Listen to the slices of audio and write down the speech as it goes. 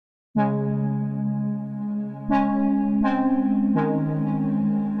Hello,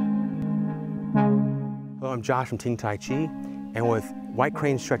 I'm Josh from Ting Tai Chi, and with White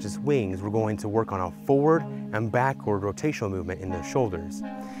Crane Stretches Wings, we're going to work on a forward and backward rotational movement in the shoulders.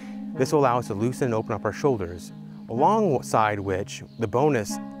 This will allow us to loosen and open up our shoulders, alongside which the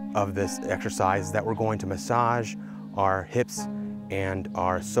bonus of this exercise is that we're going to massage our hips and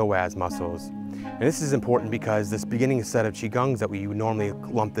our psoas muscles. And this is important because this beginning set of Qigongs that we normally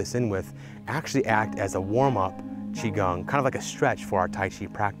lump this in with actually act as a warm-up Qigong, kind of like a stretch for our Tai Chi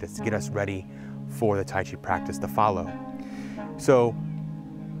practice to get us ready for the Tai Chi practice to follow. So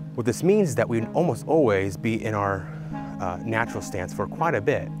what this means is that we almost always be in our natural stance for quite a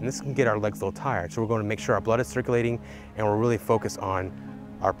bit, and this can get our legs a little tired. So we're going to make sure our blood is circulating and we're really focused on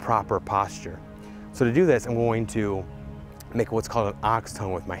our proper posture. So to do this, I'm going to make what's called an ox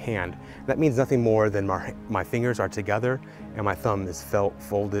tongue with my hand. That means nothing more than my fingers are together and my thumb is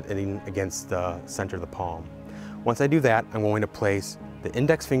folded in against the center of the palm. Once I do that, I'm going to place the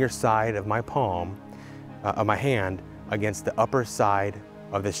index finger side of my palm, of my hand, against the upper side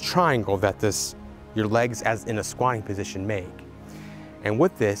of this triangle that your legs as in a squatting position make. And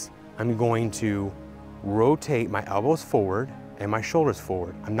with this, I'm going to rotate my elbows forward and my shoulders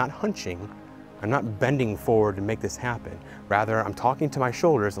forward. I'm not hunching, I'm not bending forward to make this happen. Rather, I'm talking to my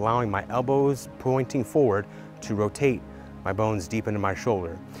shoulders, allowing my elbows pointing forward to rotate my bones deep into my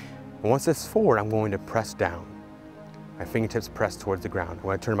shoulder. And once it's forward, I'm going to press down. My fingertips press towards the ground. I'm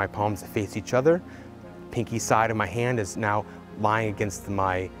going to turn my palms to face each other. Pinky side of my hand is now lying against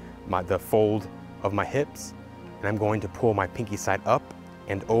the fold of my hips. And I'm going to pull my pinky side up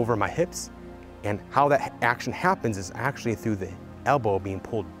and over my hips. And how that action happens is actually through the elbow being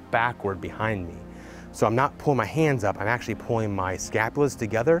pulled backward behind me. So I'm not pulling my hands up, I'm actually pulling my scapulas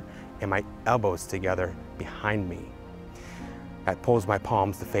together and my elbows together behind me. That pulls my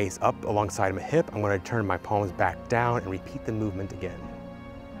palms to face up alongside my hip. I'm going to turn my palms back down and repeat the movement again.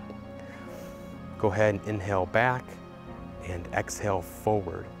 Go ahead and inhale back and exhale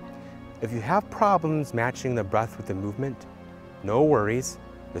forward. If you have problems matching the breath with the movement, no worries.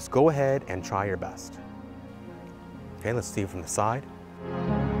 Just go ahead and try your best. Okay, let's see from the side.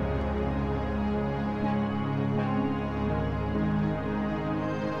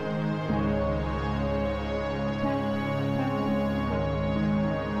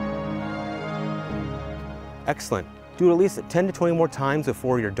 Excellent. Do it at least 10 to 20 more times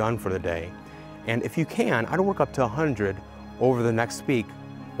before you're done for the day. And if you can, I'd work up to 100 over the next week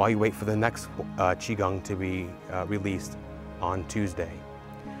while you wait for the next Qigong to be released on Tuesday.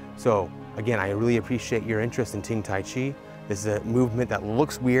 So again, I really appreciate your interest in Ting Tai Chi. This is a movement that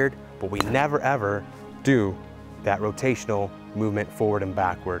looks weird, but we never ever do that rotational movement forward and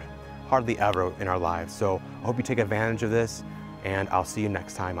backward. Hardly ever in our lives. So I hope you take advantage of this, and I'll see you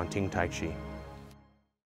next time on Ting Tai Chi.